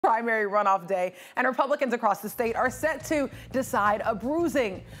primary runoff day, and Republicans across the state are set to decide a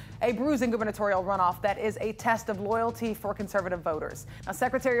bruising gubernatorial runoff that is a test of loyalty for conservative voters. Now,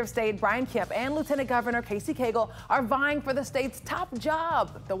 Secretary of State Kemp and Lieutenant Governor Cagle are vying for the state's top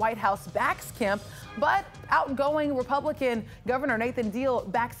job. The White House backs Kemp, but outgoing Republican Governor Nathan Deal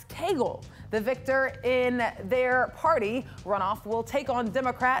backs Cagle. The victor in their party runoff will take on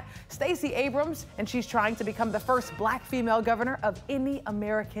Democrat Stacey Abrams, and she's trying to become the first black female governor of any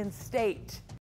American state.